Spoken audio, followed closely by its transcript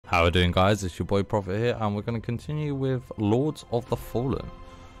How are we doing, guys? It's your boy Prophet here, and we're going to continue with Lords of the Fallen.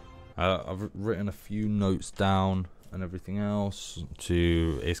 I've written a few notes down and everything else.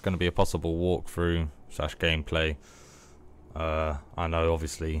 It's going to be a possible walkthrough / gameplay. I know,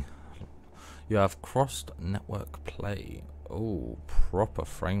 obviously, you have crossed network play. Oh, proper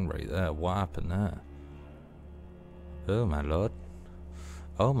frame rate there. What happened there? Oh my lord.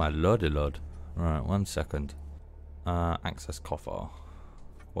 Oh my lordy lord. Right, 1 second. Access coffer.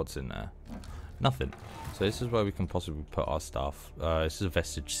 What's in there? Nothing. So this is where we can possibly put our stuff. This is a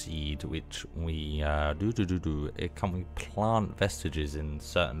vestige seed, which we Can we plant vestiges in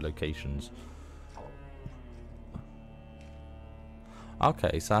certain locations?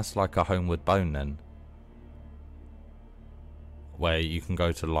 Okay, so that's like a homeward bone then, where you can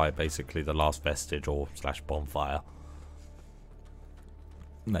go to like basically the last vestige or / bonfire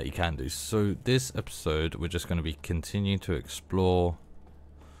that you can do. So this episode we're just going to be continuing to explore,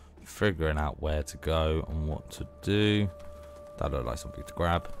 figuring out where to go and what to do. That looked like something to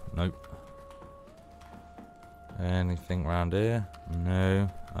grab. Nope. Anything around here? No.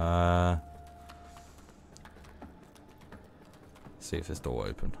 See if this door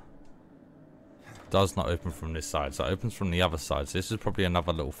open. Does not open from this side, so it opens from the other side. So this is probably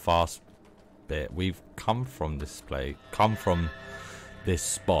another little fast bit. We've come from this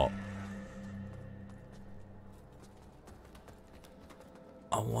spot.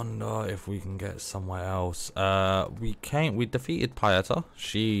 I wonder if we can get somewhere else. We defeated Pyeta.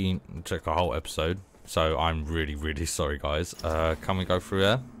 She took a whole episode, so I'm really sorry, guys. Can we go through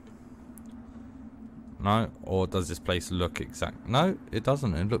there? No? Or does this place look exact? No, it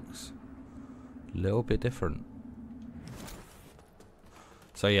doesn't. It looks a little bit different.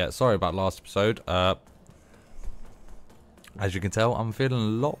 So yeah, sorry about last episode. As you can tell, I'm feeling a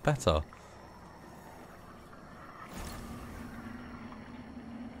lot better.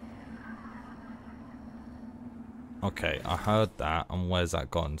 Okay, I heard that, and where's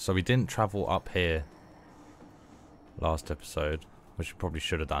that gone? So we didn't travel up here last episode, which we probably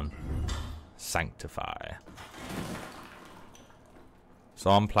should have done. Sanctify.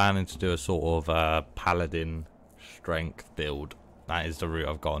 So I'm planning to do a sort of paladin strength build. That is the route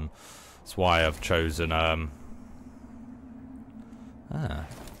I've gone. That's why I've chosen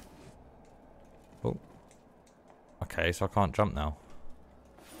Oh. Okay, so I can't jump now.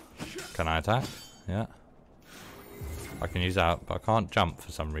 Can I attack? Yeah. I can use that, but I can't jump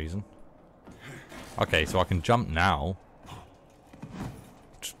for some reason. Okay, so I can jump now.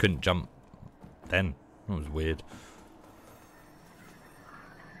 Just couldn't jump then. That was weird.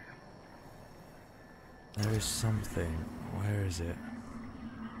 There is something. Where is it?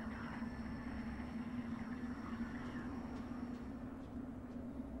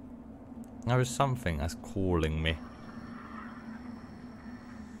 There is something that's calling me.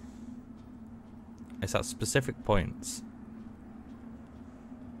 It's at specific points.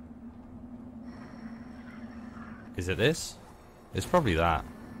 Is it this? It's probably that.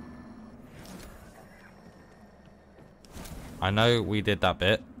 I know we did that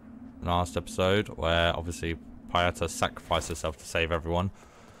bit last episode where obviously Pyeta sacrificed herself to save everyone.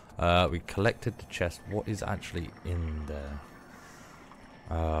 We collected the chest. What is actually in there?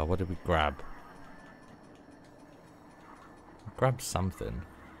 What did we grab? Grab something.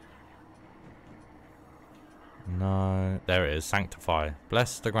 No, there it is. Sanctify.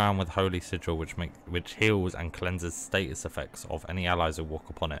 Bless the ground with holy sigil, which heals and cleanses status effects of any allies who walk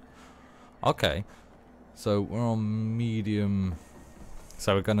upon it. Okay, so we're on medium.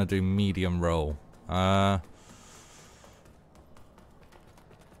 So we're gonna do medium roll. As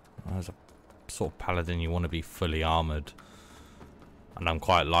a sort of paladin, you want to be fully armored, and I'm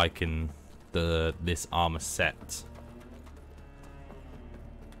quite liking this armor set.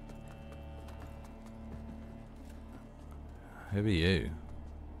 Who are you?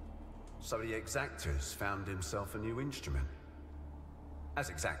 So the exactors found himself a new instrument, as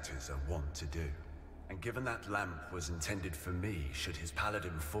exactors are wont to do. And given that lamp was intended for me should his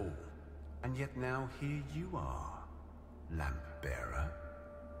paladin fall, and yet now here you are, lamp bearer.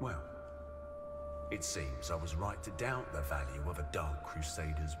 Well, it seems I was right to doubt the value of a Dark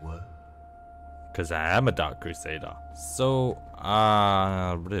Crusader's word. Because I am a Dark Crusader. So,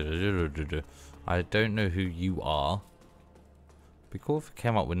 I don't know who you are. Be cool if we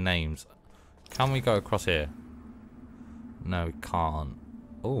came up with names. Can we go across here? No, we can't.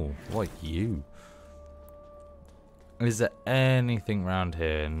 Oh, what are you? Is there anything around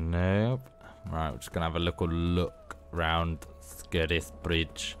here? Nope. Right, we're just gonna have a little look around this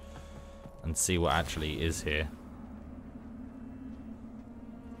bridge and see what actually is here.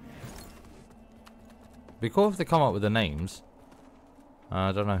 Be cool if they come up with the names.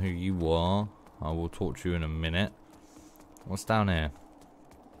 I don't know who you are. I will talk to you in a minute. What's down here?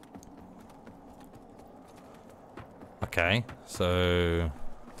 Okay, so...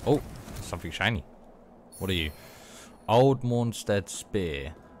 Oh, something shiny. What are you? Old Mornstead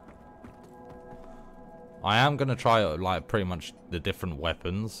Spear. I am going to try, like, pretty much the different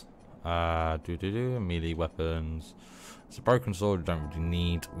weapons. Melee weapons. It's a broken sword we don't really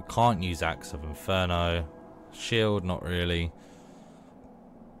need. We can't use Axe of Inferno. Shield, not really.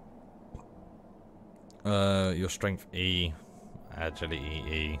 Your strength E. Agility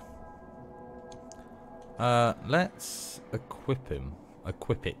E. Let's equip him.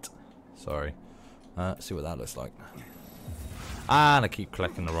 Equip it. Sorry. See what that looks like. And I keep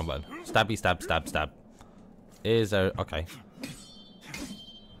clicking the wrong button. Stabby, stab, stab, stab. Is there... Okay.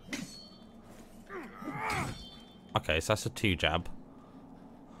 Okay, so that's a 2 jab.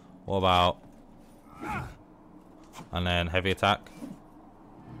 What about... And then heavy attack.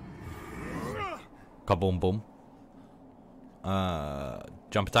 Kaboom boom.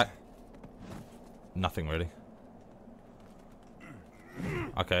 Jump attack. Nothing really.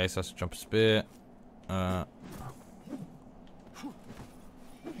 Okay, so that's a jump spear.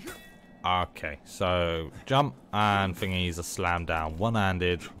 Okay, so jump and thingies a slam down.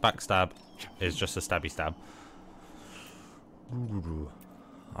 One-handed. Backstab is just a stabby stab.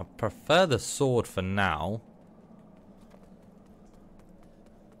 I prefer the sword for now.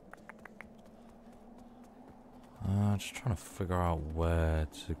 Just trying to figure out where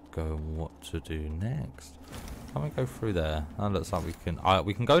to go and what to do next. Can we go through there? That looks like we can.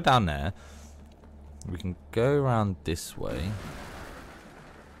 We can go down there. We can go around this way.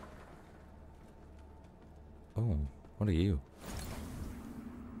 Oh, what are you?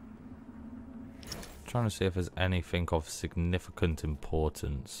 Trying to see if there's anything of significant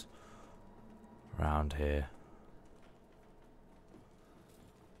importance around here.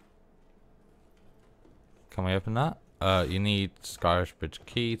 Can we open that? You need Skyrish Bridge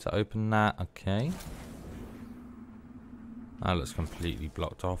key to open that. Okay. That looks completely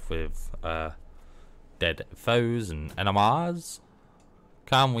blocked off with dead foes and NMRs.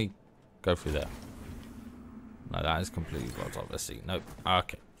 Can we go through there? No, that is completely blocked off. Let's see. Nope.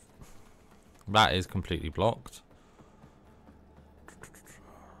 Okay. That is completely blocked.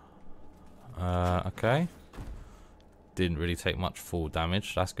 Okay. Didn't really take much fall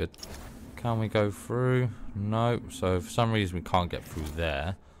damage. That's good. Can we go through? No. So for some reason we can't get through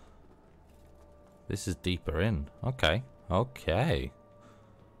there. This is deeper in. Okay. Okay.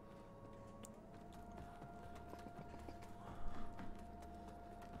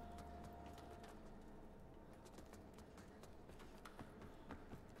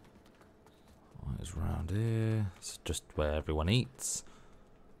 What is around here? It's just where everyone eats.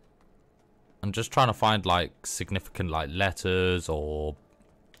 I'm just trying to find like significant like letters or...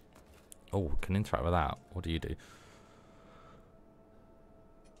 Oh, can interact with that. What do you do?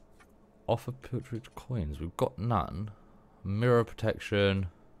 Offer pilgrimage coins. We've got none. Mirror protection.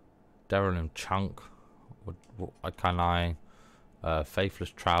 Derylum chunk. What can I? Faithless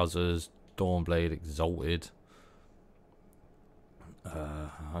trousers. Dawnblade exalted.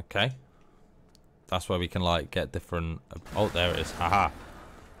 Okay. That's where we can like get different. Oh, there it is. Haha.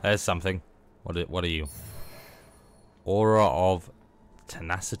 There's something. What are you? Aura of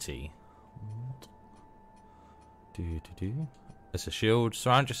tenacity. It's a shield.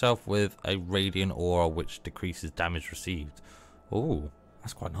 Surround yourself with a radiant aura which decreases damage received. Oh,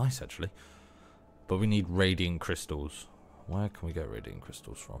 that's quite nice actually. But we need radiant crystals. Where can we get radiant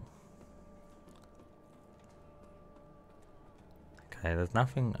crystals from? Okay, there's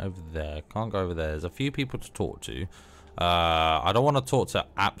nothing over there. Can't go over there. There's a few people to talk to. I don't want to talk to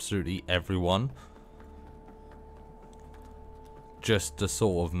absolutely everyone. Just the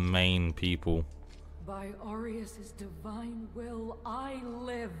sort of main people. By Aureus' divine will, I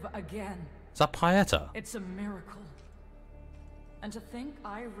live again. Is that Pieta? It's a miracle. And to think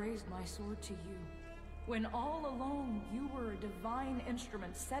I raised my sword to you, when all along you were a divine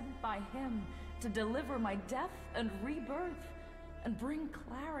instrument sent by him to deliver my death and rebirth and bring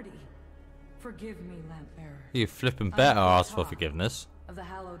clarity. Forgive me, Lampbearer. You flipping better ask for forgiveness. Of the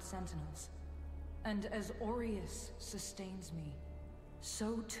hallowed sentinels. And as Aureus sustains me,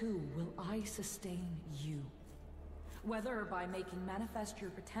 so too will I sustain you. Whether by making manifest your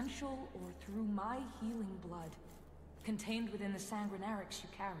potential or through my healing blood, contained within the sanguinarics you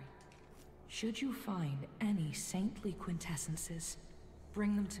carry. Should you find any saintly quintessences,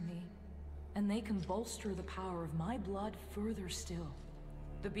 bring them to me, and they can bolster the power of my blood further still.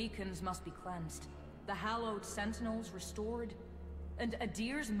 The beacons must be cleansed, the hallowed sentinels restored, and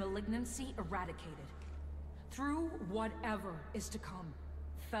Adyr's malignancy eradicated. Through whatever is to come,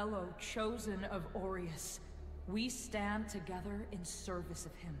 fellow chosen of Aureus, we stand together in service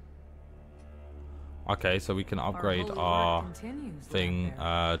of him. Okay, so we can upgrade holy our work continues, thing.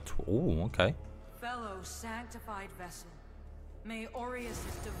 Adyr. Oh, okay. Fellow sanctified vessel, may Aureus'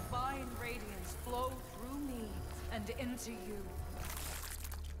 divine radiance flow through me and into you.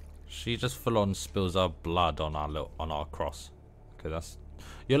 She just full on spills her blood on our cross. Okay, that's.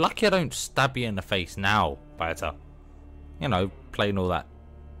 You're lucky I don't stab you in the face now, Beata. You know, playing all that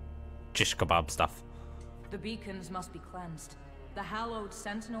shish kebab stuff. The beacons must be cleansed, the hallowed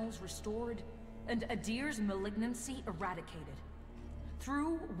sentinels restored, and Adyr's malignancy eradicated.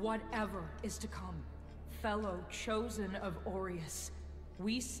 Through whatever is to come, fellow chosen of Aureus,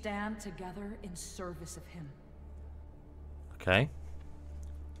 we stand together in service of him. Okay.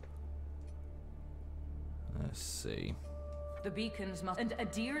 Let's see. The beacons must, and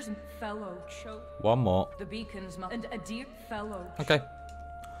Adyr's fellow One more. The beacons must, and Adyr fellow. Okay.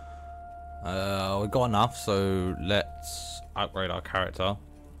 We got enough, so let's upgrade our character.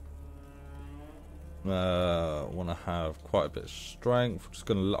 Want to have quite a bit of strength.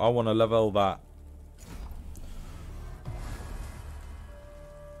 I want to level that.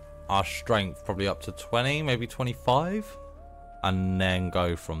 Our strength probably up to 20, maybe 25, and then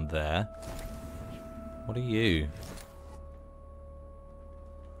go from there. What are you?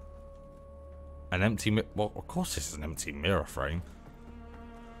 An empty well, of course this is an empty mirror frame.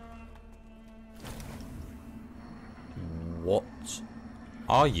 What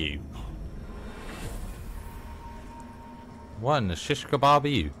are you? What in the shish kebab are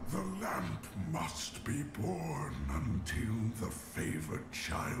you? The lamp must be born until the favored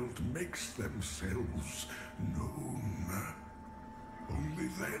child makes themselves known. Only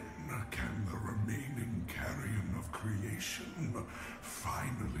then can the remaining carrion of creation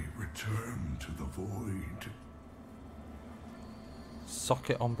finally return to the void.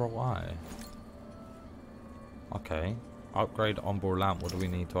 Socket umbral eye. Okay. Upgrade umbral lamp. What do we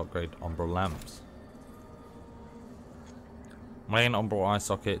need to upgrade umbral lamps? Main umbral eye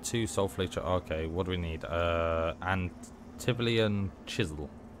socket, 2 soul fletcher. Okay, what do we need? Antivillian chisel.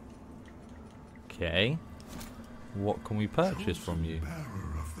 Okay. What can we purchase from you?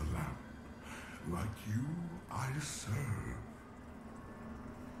 Bearer of the lamp, like you, I serve.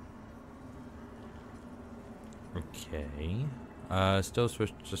 Okay. Still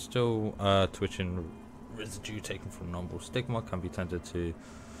twitching residue taken from umbral stigma can be tended to.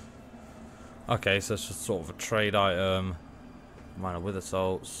 Okay, so it's just sort of a trade item. Minor wither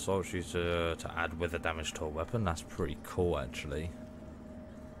salt, salt used to add wither damage to a weapon. That's pretty cool, actually.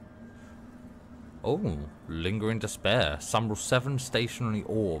 Oh, lingering despair. Summon 7 stationary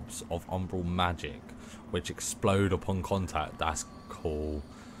orbs of umbral magic, which explode upon contact. That's cool.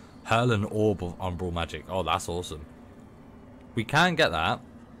 Hurl an orb of umbral magic. Oh, that's awesome. We can get that.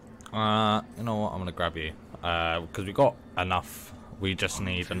 You know what? I'm gonna grab you because we got enough. We just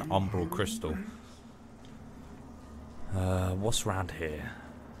need an umbral crystal. What's around here?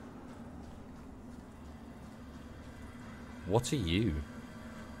 What are you?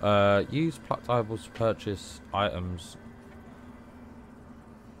 Use plucked eyeballs to purchase items.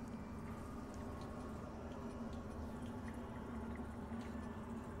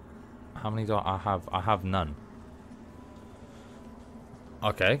 How many do I have? I have none.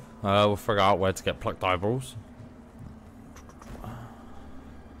 Okay, we'll figure out where to get plucked eyeballs.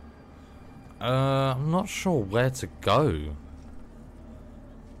 I'm not sure where to go.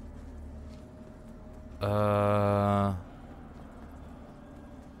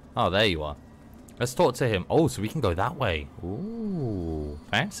 Oh, there you are. Let's talk to him. Oh, so we can go that way. Ooh,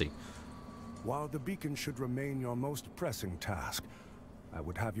 fancy. While the beacon should remain your most pressing task, I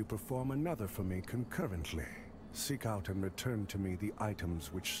would have you perform another for me concurrently. Seek out and return to me the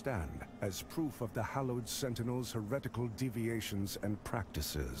items which stand as proof of the hallowed sentinel's heretical deviations and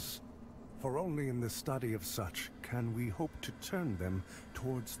practices. For only in the study of such can we hope to turn them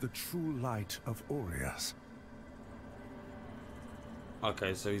towards the true light of Aureus.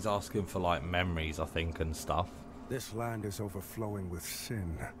 Okay, so he's asking for like memories, I think, and stuff. This land is overflowing with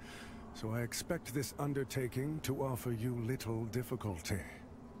sin, so I expect this undertaking to offer you little difficulty.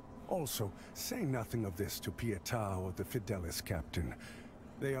 Also, say nothing of this to Pietà or the Fidelis captain.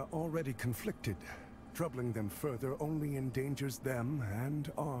 They are already conflicted. Troubling them further only endangers them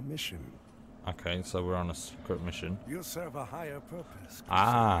and our mission. Okay, so we're on a secret mission. You serve a higher purpose.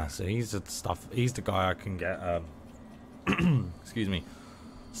 Ah, so he's the stuff. He's the guy I can get. Excuse me.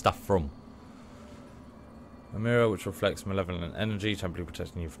 Stuff from. A mirror which reflects malevolent energy, temporarily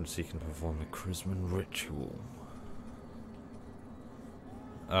protecting you from seeking to perform the Chrisman ritual.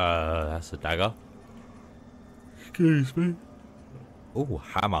 That's a dagger. Excuse me. Ooh,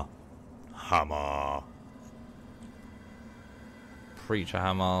 hammer. Hammer. Preacher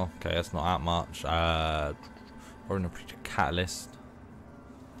hammer. Okay, that's not that much. Or in a preacher catalyst.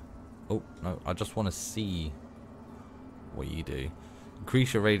 Oh, no, I just want to see what you do.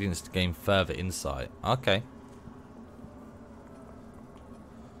 Increase your radiance to gain further insight. Okay.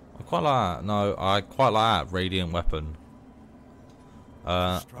 I quite like that. No, I quite like that radiant weapon.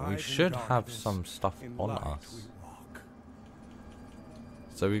 We should have some stuff on us.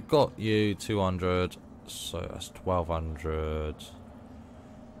 So we've got you 200. So that's 1200.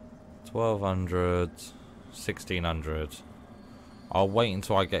 1200. 1600. I'll wait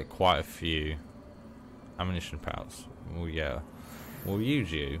until I get quite a few ammunition pouches. Oh yeah. We'll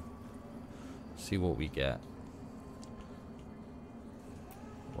use you. See what we get.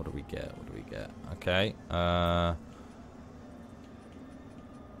 What do we get? What do we get? Okay.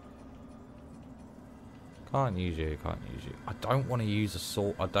 Can't use you. Can't use you. I don't want to use a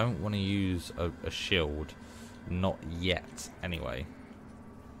sword. I don't want to use a shield. Not yet. Anyway.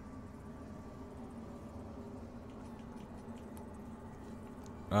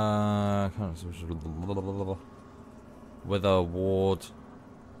 Wither ward.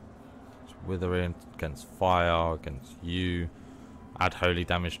 Withering against fire, against you. Add holy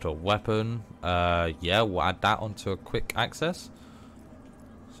damage to a weapon. Yeah, we'll add that onto a quick access.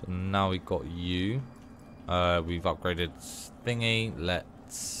 So now we've got you. We've upgraded thingy.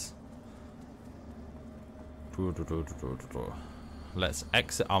 Let's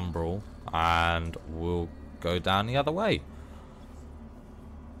exit Umbral and we'll go down the other way.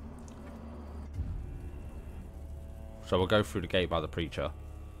 So we'll go through the gate by the preacher.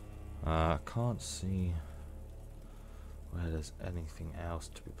 Can't see where there's anything else,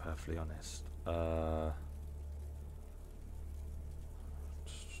 to be perfectly honest.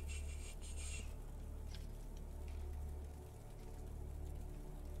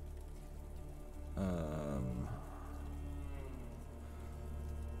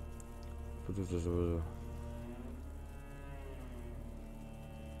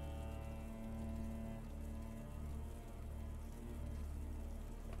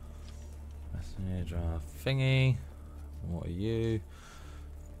 Thingy. What are you?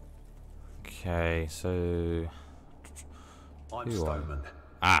 Okay, so I'm Stoneman.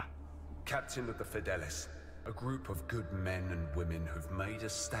 Ah. Captain of the Fidelis, a group of good men and women who've made a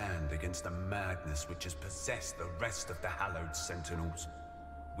stand against the madness which has possessed the rest of the hallowed sentinels.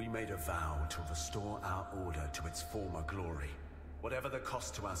 We made a vow to restore our order to its former glory, whatever the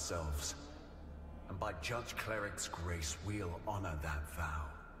cost to ourselves. And by Judge Cleric's grace, we'll honor that vow.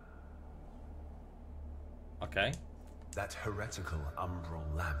 Okay. That heretical umbral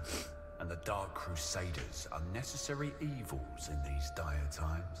lamp and the Dark Crusaders are necessary evils in these dire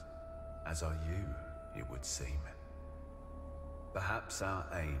times, as are you, it would seem. Perhaps our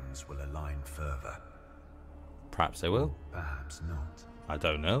aims will align further. Perhaps they will. Perhaps not. I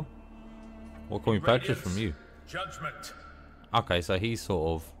don't know. What can we purchase from you? Judgment. Okay, so he's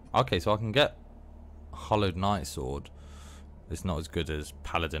sort of... Okay, so I can get Hollowed Knight sword. It's not as good as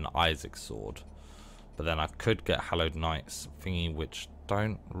Paladin Isaac's sword. But then I could get Hallowed Knight's thingy, which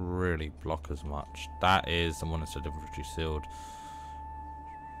don't really block as much. That is the Monster Infantry Shield.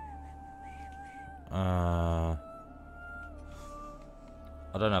 I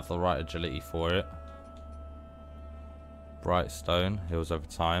don't have the right agility for it. Bright Stone, heals over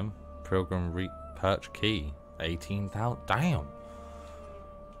time. Pilgrim Perch Key, 18,000. Damn.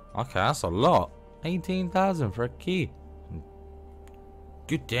 Okay, that's a lot. 18,000 for a key.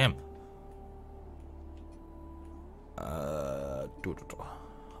 Good damn.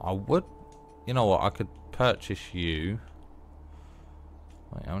 I would, you know what? I could purchase you.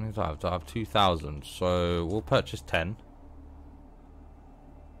 Wait, how many do I have? Do I have 2,000? So we'll purchase 10.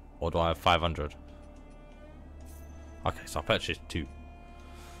 Or do I have 500? Okay, so I purchased 2.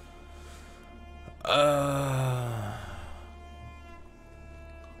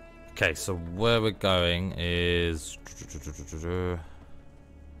 Okay, so where we're going is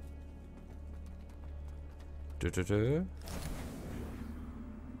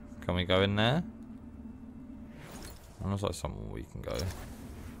can we go in there? Looks like somewhere we can go.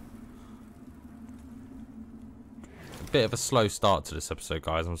 A bit of a slow start to this episode,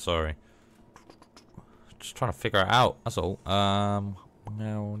 guys. I'm sorry. Just trying to figure it out. That's all.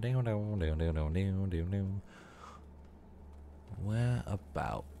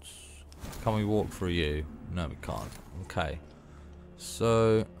 Whereabouts? Can we walk through you? No, we can't. Okay.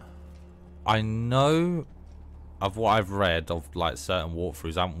 So I know of what I've read of like certain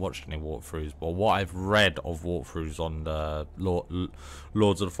walkthroughs. I haven't watched any walkthroughs, but what I've read of walkthroughs on the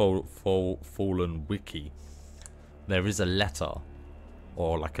Lords of the Fallen wiki, there is a letter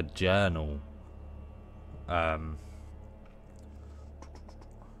or like a journal.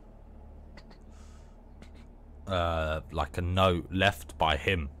 Like a note left by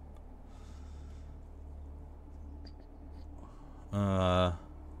him. Well,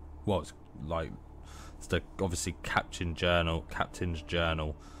 it's like it's the obviously captain's journal.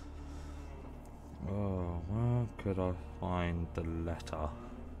 Oh, where could I find the letter?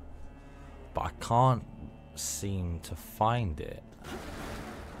 But I can't seem to find it.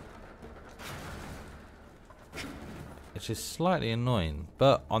 Which is slightly annoying.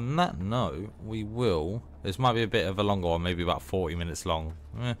 But on that note, we will... This might be a bit of a longer one, maybe about 40 minutes long.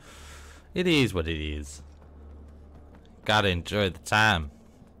 It is what it is. Gotta enjoy the time.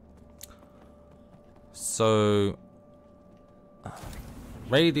 So...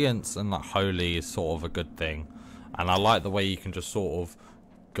 Radiance and like holy is sort of a good thing. And I like the way you can just sort of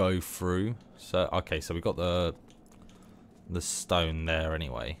go through. So, okay, so we got the stone there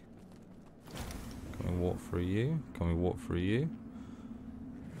anyway. Can we walk through you? Can we walk through you?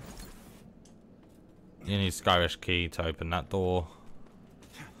 You need Skyrish key to open that door.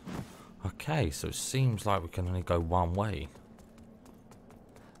 Okay, so it seems like we can only go one way.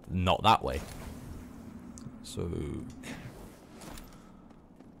 Not that way. So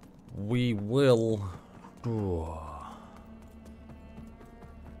we will...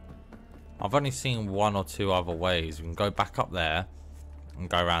 I've only seen one or two other ways. We can go back up there and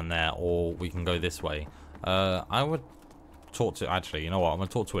go around there, or we can go this way. I would talk to... Actually, you know what? I'm going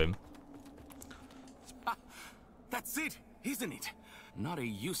to talk to him. Ah, that's it, isn't it? Not a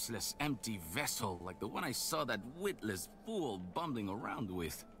useless, empty vessel like the one I saw that witless fool bumbling around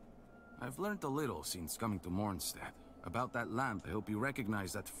with. I've learned a little since coming to Mornstead. About that lamp, I hope you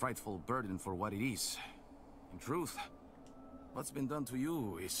recognize that frightful burden for what it is. In truth, what's been done to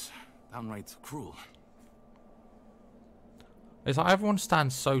you is downright cruel. It's like everyone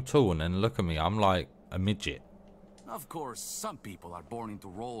stands so tall and then look at me, I'm like a midget. Of course, some people are born into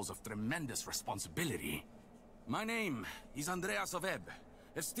roles of tremendous responsibility. My name is Andreas of Ebb,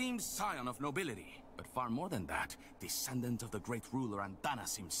 esteemed scion of nobility, but far more than that, descendant of the great ruler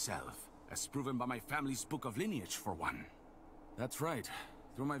Antanas himself, as proven by my family's book of lineage for one. That's right.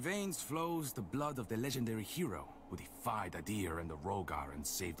 Through my veins flows the blood of the legendary hero who defied Adyr and the Rogar and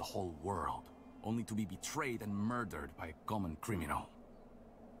saved the whole world, only to be betrayed and murdered by a common criminal.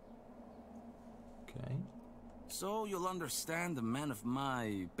 Okay. So you'll understand a man of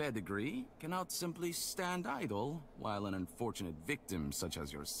my pedigree cannot simply stand idle, while an unfortunate victim such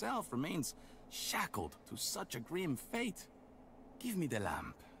as yourself remains shackled to such a grim fate. Give me the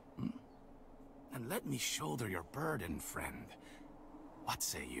lamp, and let me shoulder your burden, friend. What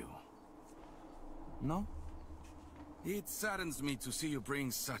say you? No? It saddens me to see you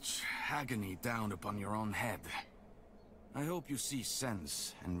bring such agony down upon your own head. I hope you see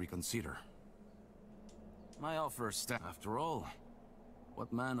sense and reconsider. My offer stands. After all,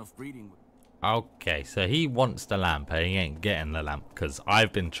 what man of breeding would... Okay, so he wants the lamp and he ain't getting the lamp because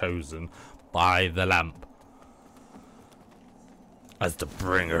I've been chosen by the lamp as the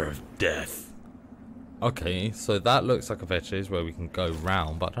bringer of death. Okay, so that looks like a fetches where we can go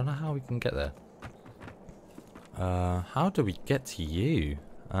round, but I don't know how we can get there. How do we get to you?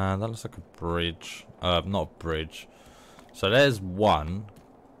 That looks like a bridge. Not a bridge. So there's one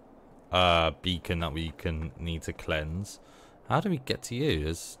beacon that we need to cleanse. How do we get to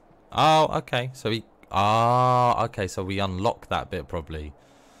you? Oh, okay. So we... Ah, okay. So we unlock that bit probably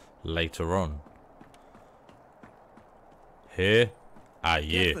later on. Here are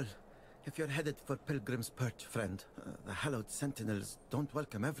you. Careful. If you're headed for Pilgrim's Perch, friend, the hallowed sentinels don't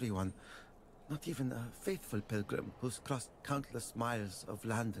welcome everyone. Not even a faithful pilgrim who's crossed countless miles of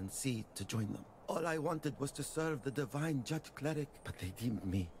land and sea to join them. All I wanted was to serve the divine judge cleric, but they deemed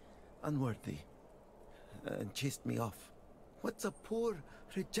me unworthy and chased me off. What's a poor,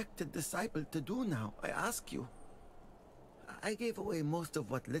 rejected disciple to do now, I ask you? I gave away most of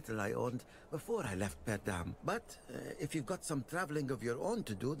what little I owned before I left Perdam, but if you've got some traveling of your own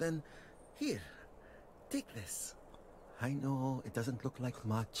to do, then here, take this. I know it doesn't look like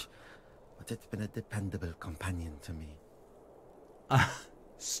much, but it's been a dependable companion to me.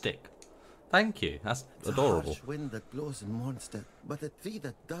 Stick. Thank you. That's adorable. It's a harsh wind that blows in Mornstead, but a tree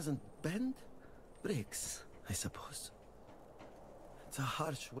that doesn't bend breaks, I suppose. It's a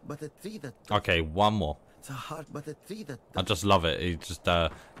harsh, but a tree that... Okay, one more. It's a hard, but a tree that... I just love it. It just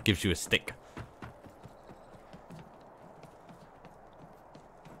gives you a stick.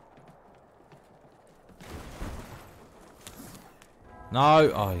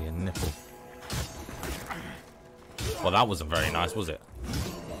 No! Oh, your nipple. Well, that wasn't very nice, was it?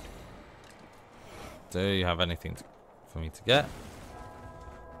 Do you have anything for me to get?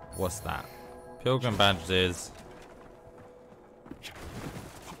 What's that? Pilgrim bandages.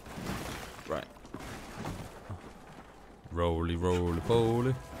 Right. Roly, roly,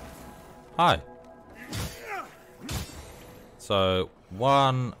 poly. Hi. So,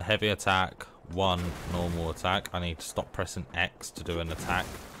 one heavy attack, one normal attack. I need to stop pressing X to do an attack.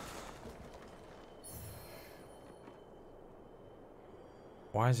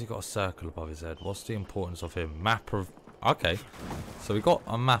 Why has he got a circle above his head? What's the importance of him? Map of... Okay. So we got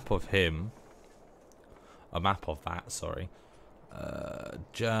a map of him. A map of that, sorry.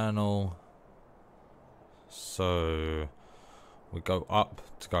 Journal. So... we go up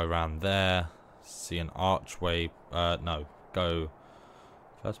to go around there. See an archway. No. Go...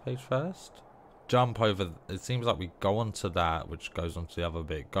 first page first? Jump over... it seems like we go onto that, which goes onto the other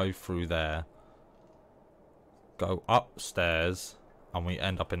bit. Go through there. Go upstairs. And we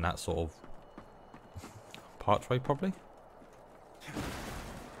end up in that sort of archway, probably.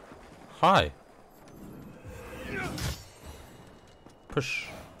 Hi. Push.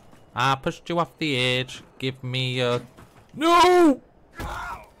 I pushed you off the edge. Give me a... No!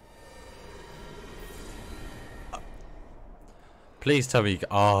 Please tell me...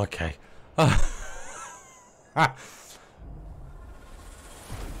 oh, okay.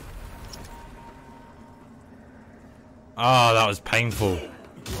 Oh, that was painful.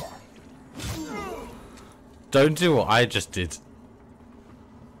 Don't do what I just did.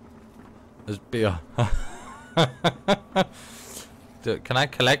 There's beer. Can I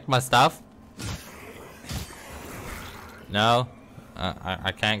collect my stuff? No.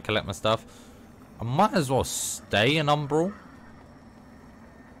 I can't collect my stuff. I might as well stay in Umbral.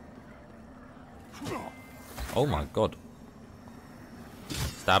 Oh my god.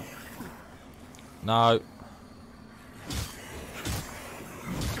 Stab. No.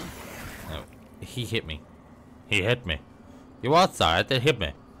 He hit me. He hit me. You outside? They hit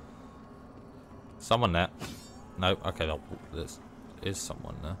me. Someone there. Nope. Okay, there is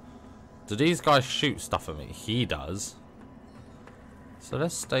someone there. Do these guys shoot stuff at me? He does. So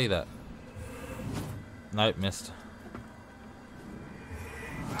let's stay there. Nope, missed.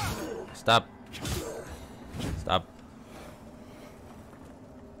 Stab. Stab.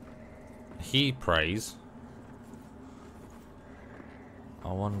 He prays.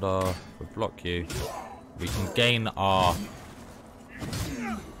 I wonder if we block you, we can gain our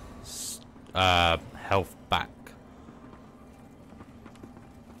health back.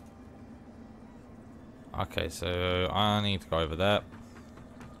 Okay, so I need to go over there.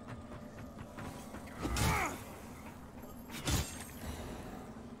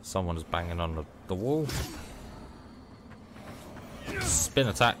 Someone's banging on the wall. Spin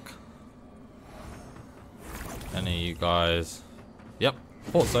attack. Any of you guys? Yep.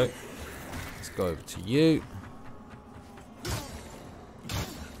 Thought so. Let's go over to you.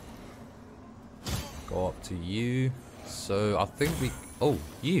 Go up to you. So I think we... oh,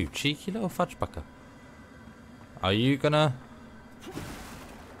 you cheeky little fudgebucker. Are you gonna...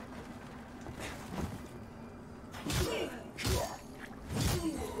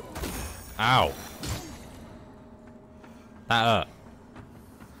 ow. That hurt.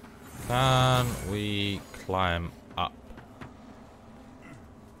 Can we climb up?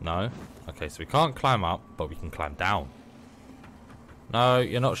 No. Okay, so we can't climb up, but we can climb down. No,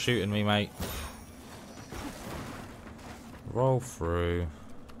 you're not shooting me, mate. Roll through.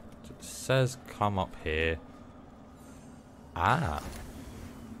 It says come up here. Ah.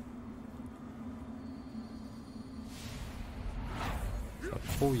 So I'll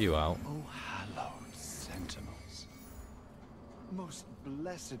pull you out. Oh, hallowed sentinels. Most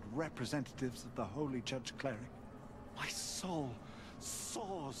blessed representatives of the Holy Judge Cleric. My soul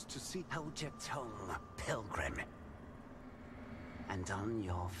soars to see... Hold your tongue, Pilgrim. And on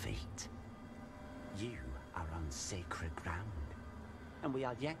your feet. You are on sacred ground. And we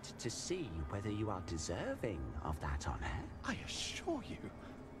are yet to see whether you are deserving of that honor. I assure you,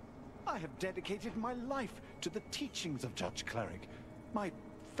 I have dedicated my life to the teachings of Judge Cleric. My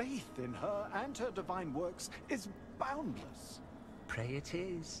faith in her and her divine works is boundless. Pray it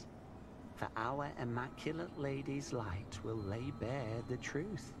is. For our Immaculate Lady's light will lay bare the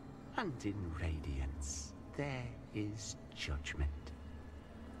truth. And in radiance, there is judgment.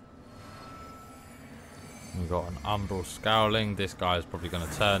 We've got an umbral scowling. This guy is probably going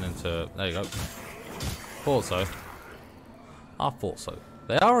to turn into... there you go. Thought so. I thought so.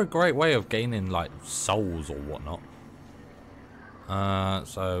 They are a great way of gaining, like, souls or whatnot.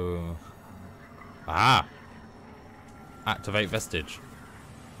 So... ah! Activate Vestige.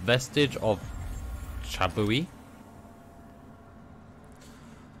 Vestige of Chabui.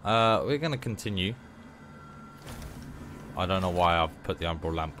 We're going to continue. I don't know why I've put the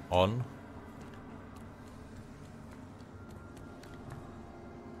umbral lamp on.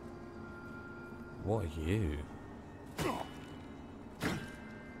 What are you?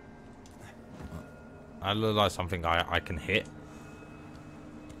 I look like something I can hit.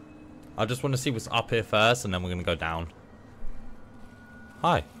 I just want to see what's up here first, and then we're going to go down.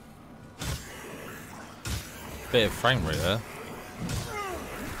 Hi. Bit of frame rate there.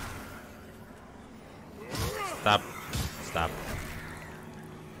 Stab. Stab.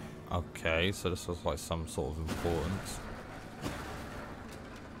 Okay, so this was like some sort of importance.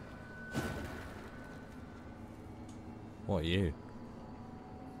 What are you?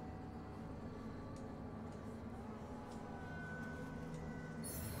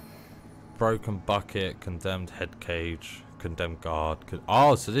 Broken bucket, condemned head cage, condemned guard.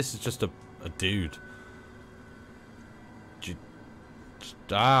 Oh, so this is just a dude.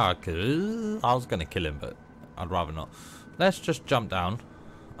 I was gonna kill him, but I'd rather not. Let's just jump down.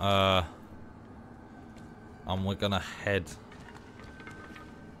 And we're gonna head.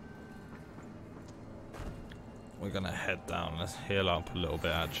 We're gonna head down. Let's heal up a little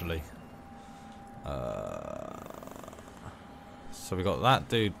bit, actually. So we got that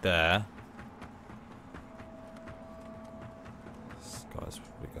dude there. This guy's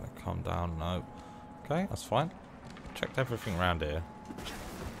probably gonna come down. No. Okay, that's fine. Checked everything around here.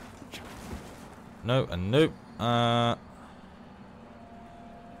 No and nope.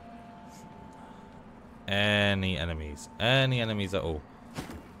 Any enemies? Any enemies at all?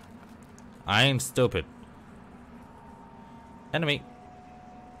 I ain't stupid. Enemy.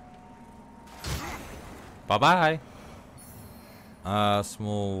 Bye bye.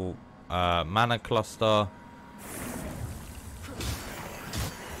 Small mana cluster.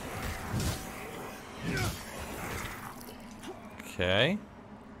 Okay.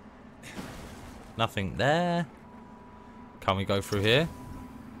 Nothing there. Can we go through here?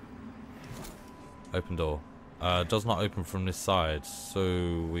 Open door. Does not open from this side,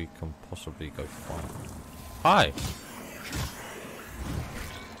 so we can possibly go fine. Hi.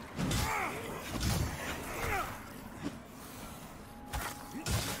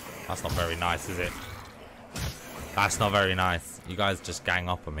 That's not very nice, is it? That's not very nice. You guys just gang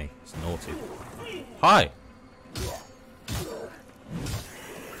up on me. It's naughty. Hi.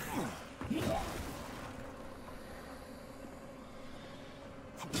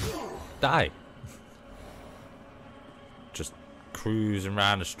 Die. Just cruising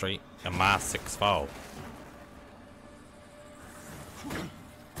around the street in my 6-4.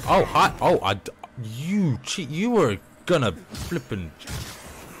 Oh, hi. Oh, you cheat. You were gonna flippin'.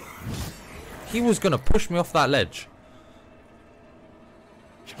 He was gonna push me off that ledge.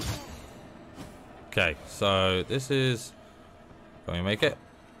 Okay, so this is. Can we make it?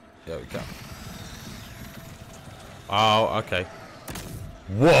 Yeah, we can. Oh, okay.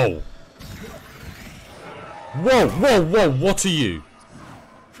 Whoa! Whoa, whoa, whoa, what are you?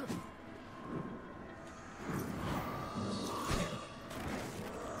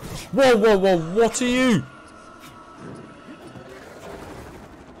 Whoa, whoa, whoa, what are you?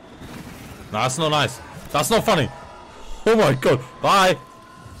 No, that's not nice. That's not funny. Oh my god, bye.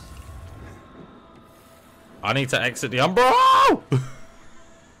 I need to exit the umbral.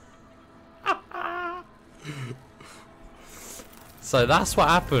 So that's what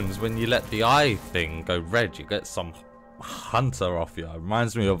happens when you let the eye thing go red. You get some hunter off you. It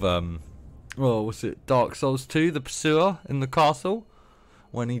reminds me of well, what's it? Dark Souls 2, the pursuer in the castle,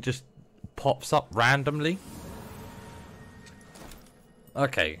 when he just pops up randomly.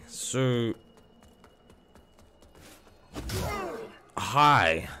 Okay, so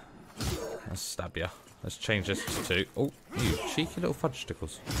hi. Let's stab you. Let's change this to oh, you cheeky little fudge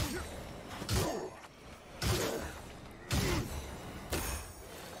stickles.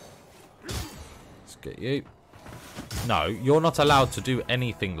 Get you. No, you're not allowed to do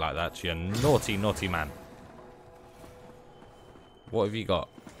anything like that. You naughty, naughty man. What have you got?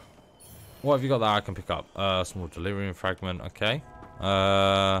 What have you got that I can pick up? Small delirium fragment. Okay.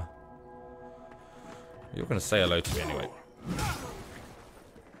 You're gonna say hello to me anyway.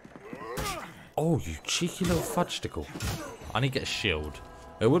 Oh, you cheeky little fudge stickle. I need to get a shield.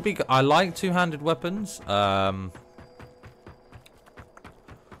 It would be. I like two-handed weapons.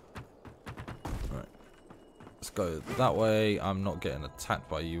 Let's go that way. I'm not getting attacked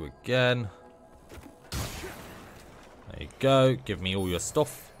by you again. There you go. Give me all your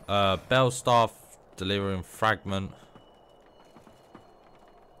stuff. Bell staff, delirium fragment.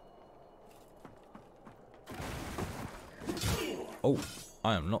 Oh,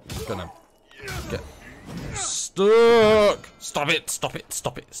 I am not gonna get stuck. Stop it, stop it,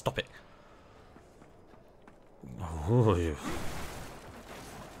 stop it, stop it. Ooh.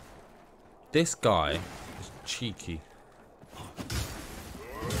 This guy is cheeky.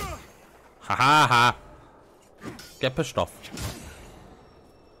 Ha ha ha! Get pushed off.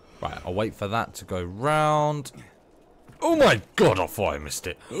 Right, I'll wait for that to go round. Oh my god, I thought I missed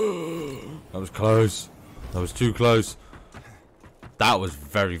it. That was close. That was too close. That was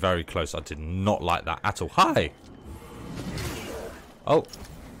very, very close. I did not like that at all. Hi! Oh.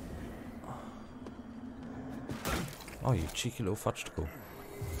 Oh, you cheeky little fudgeticle.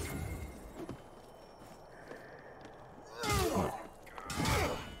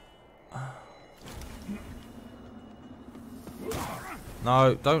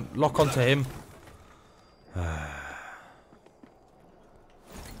 No, don't lock onto him.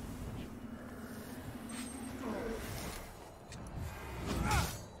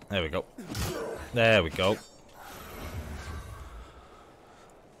 There we go. There we go.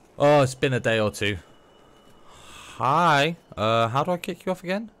 Oh, it's been a day or two. Hi. How do I kick you off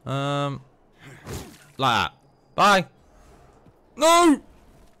again? Like that. Bye. No!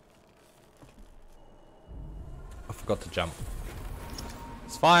 I forgot to jump.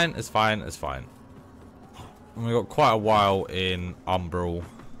 It's fine, it's fine, it's fine. We've got quite a while in Umbral.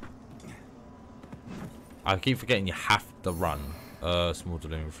 I keep forgetting you have to run. Small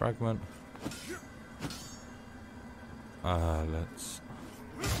delirium fragment. Let's...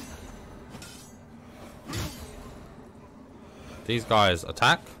 These guys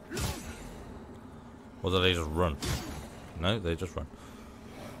attack? Or do they just run? No, they just run.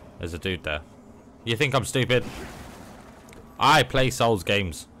 There's a dude there. You think I'm stupid? I play Souls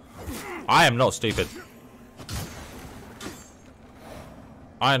games. I am not stupid.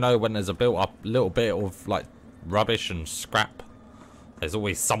 I know when there's a built up little bit of like rubbish and scrap, there's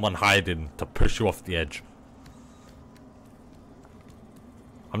always someone hiding to push you off the edge.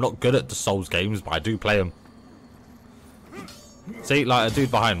 I'm not good at the Souls games, but I do play them. See, like a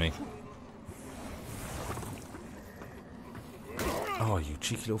dude behind me. Oh, you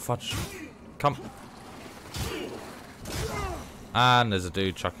cheeky little fudge. Come. And there's a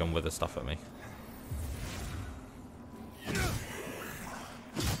dude chucking wither stuff at me.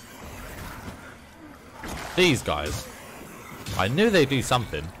 These guys. I knew they'd do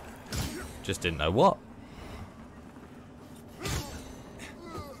something. Just didn't know what.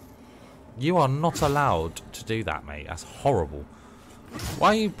 You are not allowed to do that, mate. That's horrible. Why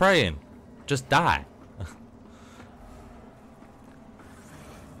are you praying? Just die.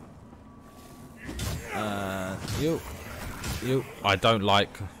 You. I don't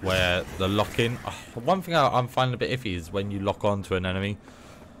like where the lock-in... one thing I'm finding a bit iffy is when you lock on to an enemy.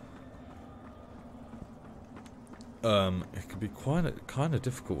 It can be kind of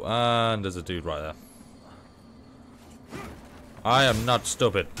difficult. And there's a dude right there. I am not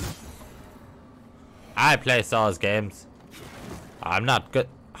stupid. I play Souls games. I'm not good.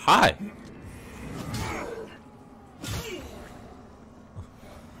 Hi.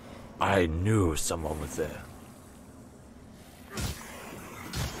 I knew someone was there.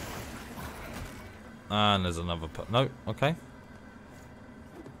 And there's another... No, okay.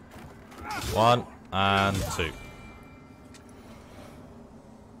 1 and 2.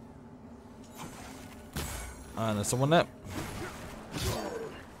 And there's someone there.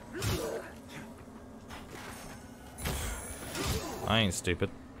 I ain't stupid.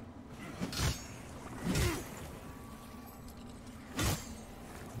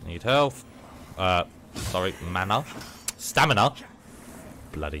 Need health. Sorry, mana. Stamina.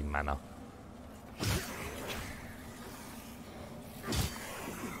 Bloody mana.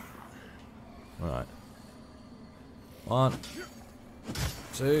 Right. 1,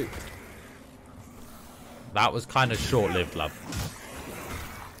 2. That was kind of short-lived, love.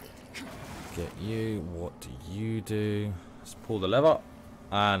 Get you. What do you do? Let's pull the lever.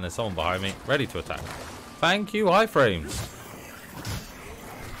 And there's someone behind me, ready to attack. Thank you, iframes.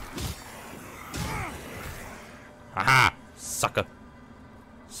 Haha, sucker.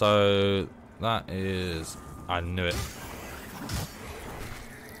 So that is... I knew it.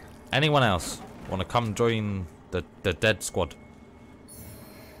 Anyone else want to come join the dead squad?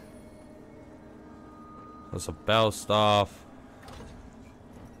 There's a bell staff.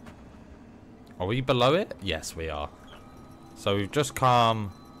 Are we below it? Yes, we are. So we've just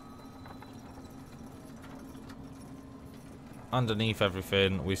come underneath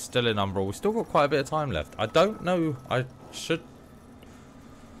everything. We're still in Umbral. We've still got quite a bit of time left. I don't know. I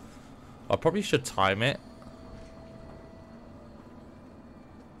probably should time it.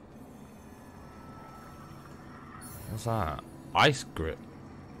 What's that? Ice grip.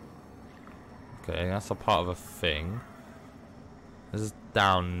 Okay, that's a part of a thing. This is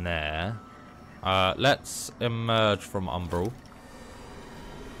down there. Let's emerge from Umbral.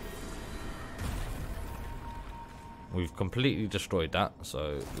 We've completely destroyed that,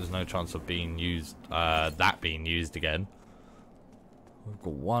 so there's no chance of being used, that being used again. We've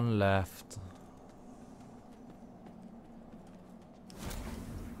got one left.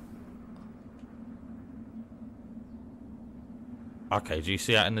 Okay, do you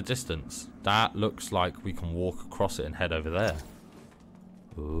see that in the distance? That looks like we can walk across it and head over there.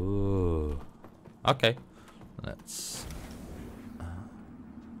 Ooh. Okay. Let's...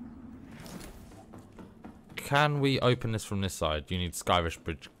 Can we open this from this side? You need Skyrish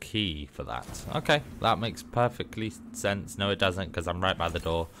Bridge key for that. Okay, that makes perfectly sense. No, it doesn't, because I'm right by the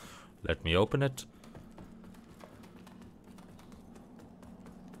door. Let me open it.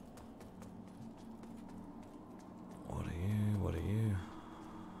 What are you? What are you?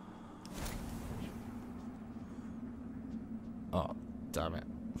 Oh, damn it.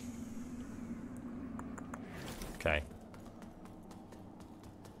 Okay.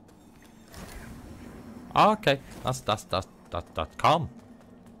 Oh, okay, that's calm.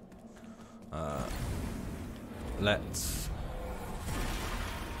 Let's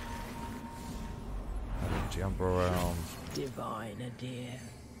jump around. Divine Adyr,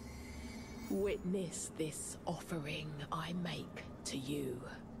 witness this offering I make to you.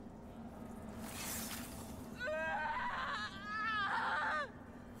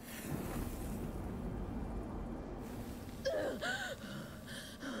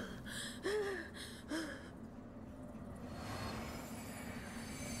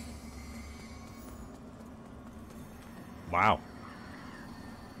 Wow.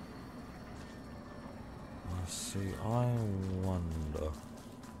 Let's see, I wonder.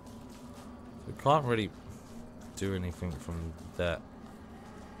 We can't really do anything from there.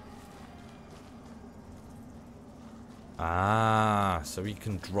 Ah, so we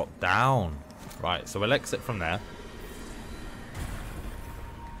can drop down. Right, so we'll exit from there.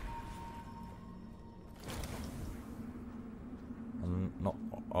 And not...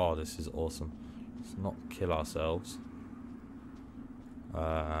 Oh, this is awesome. Let's not kill ourselves.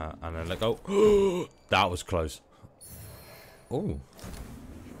 And then let go. That was close. Oh.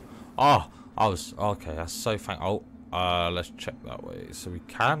 Oh, I was... Okay, that's so Oh, let's check that way. So we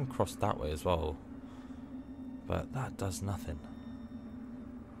can cross that way as well. But that does nothing.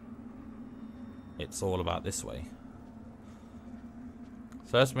 It's all about this way.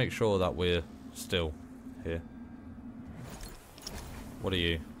 So let's make sure that we're still here. What are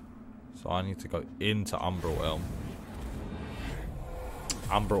you? So I need to go into Umbral Elm.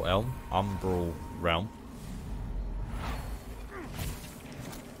 Umbral Elm? Umbral Realm.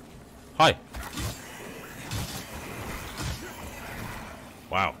 Hi!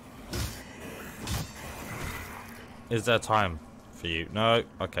 Wow. Is there time for you? No?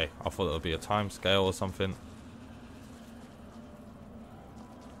 Okay, I thought it would be a time scale or something.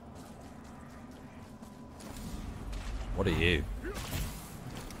 What are you?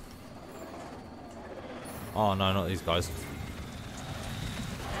 Oh no, not these guys.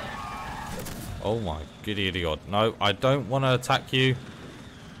 Oh my goody god. No, I don't want to attack you.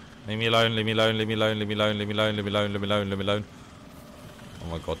 Leave me alone, leave me alone, leave me alone, leave me alone, leave me alone, leave me alone, leave me alone, leave me alone. Oh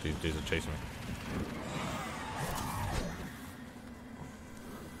my god, these dudes are chasing me.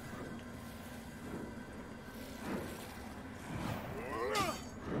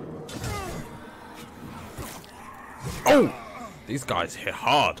 Oh! These guys hit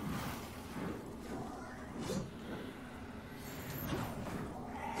hard.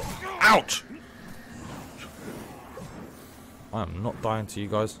 Ouch! I am not dying to you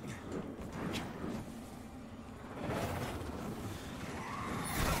guys.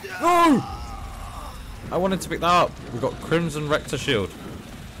 No! I wanted to pick that up. We've got Crimson Rector Shield.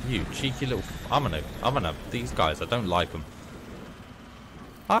 You cheeky little... I'm gonna... These guys, I don't like them.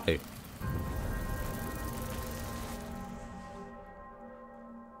 Hi.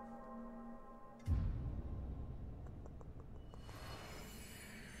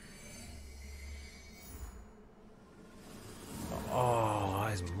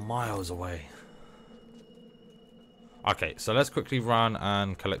 Miles away. Okay, so let's quickly run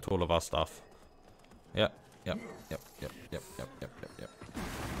and collect all of our stuff. Yep.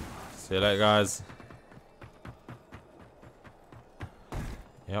 See you later, guys.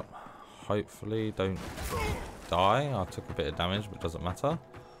 Yep. Hopefully don't die. I took a bit of damage, but doesn't matter.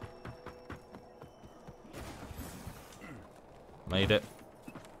 Made it.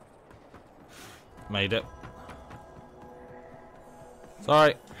 Made it.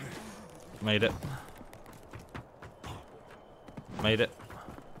 Sorry. Made it. Made it.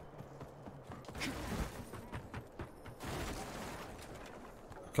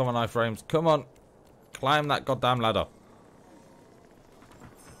 Come on, iframes. Come on. Climb that goddamn ladder.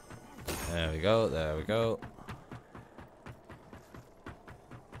 There we go. There we go.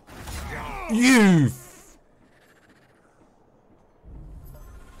 You.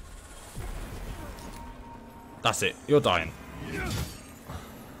 That's it. You're dying.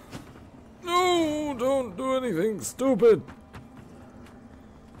 No, don't do anything stupid.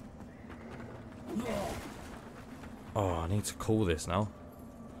 Oh, I need to call this now.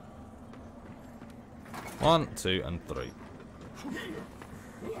 1, 2, and 3.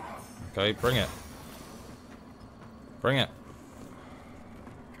 Okay, bring it. Bring it.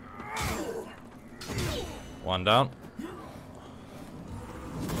 1 down.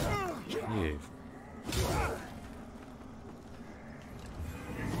 You.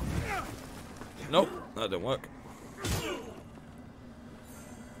 Nope, that didn't work.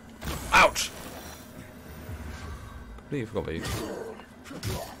 Ouch! Completely forgot about you.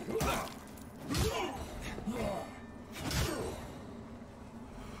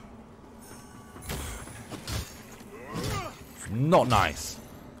 Not nice.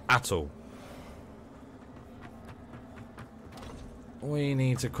 At all. We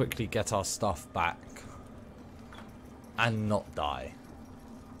need to quickly get our stuff back. And not die.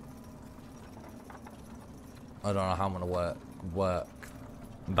 I don't know how I'm gonna work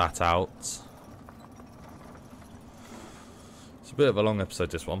that out. It's a bit of a long episode,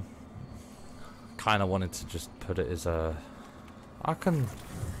 this one. Kind of wanted to just put it as a... I can...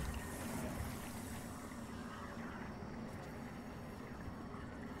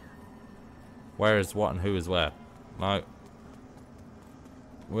 Where is what and who is where? No.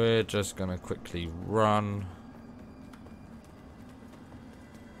 We're just gonna quickly run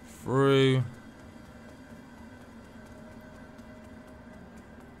through.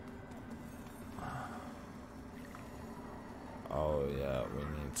 Oh yeah, we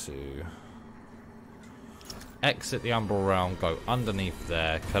need to exit the Umbral Realm, go underneath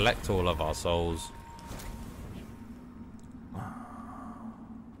there, collect all of our souls.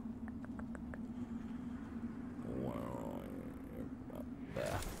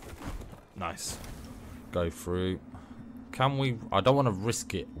 There. Nice. Go through. Can we... I don't want to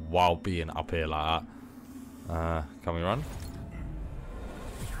risk it while being up here like that. Can we run?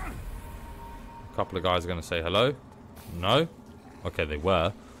 A couple of guys are going to say hello. No? Okay, they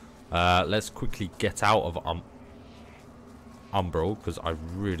were. Let's quickly get out of Umbral, because I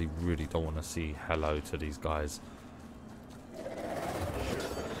really, really don't want to see hello to these guys.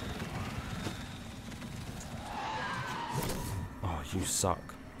 Oh, you suck.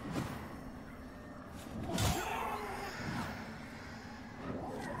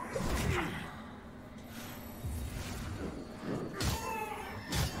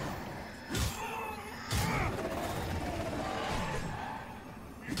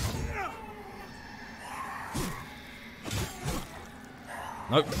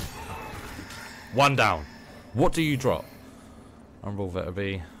 Nope. 1 down. What do you drop? Umbral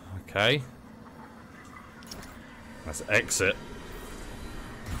Vetabe. Okay. Let's exit.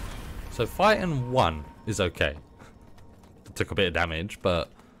 So fighting 1 is okay. It took a bit of damage, but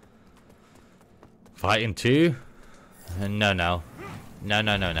fighting 2? No, no. No,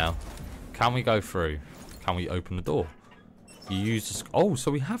 no, no, no. Can we go through? Can we open the door? You use the... Oh, so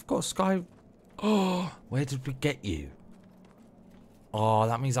we have got a sky... Oh, where did we get you? Oh,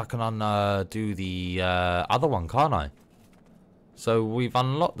 that means I can undo the other one, can't I? So we've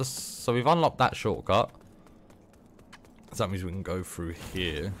unlocked this. So we've unlocked that shortcut. So that means we can go through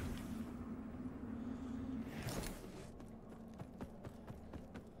here.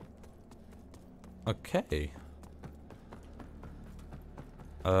 Okay.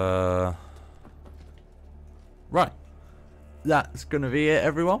 Right. That's gonna be it,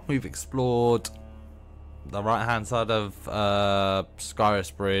 everyone. We've explored the right hand side of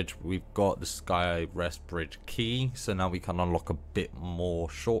Skyrest Bridge. We've got the Skyrest Bridge key, so now we can unlock a bit more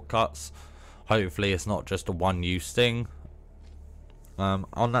shortcuts. Hopefully it's not just a one-use thing.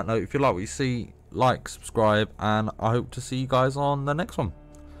 On that note, if you like what you see, like, subscribe, and I hope to see you guys on the next one.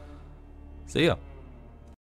 See ya.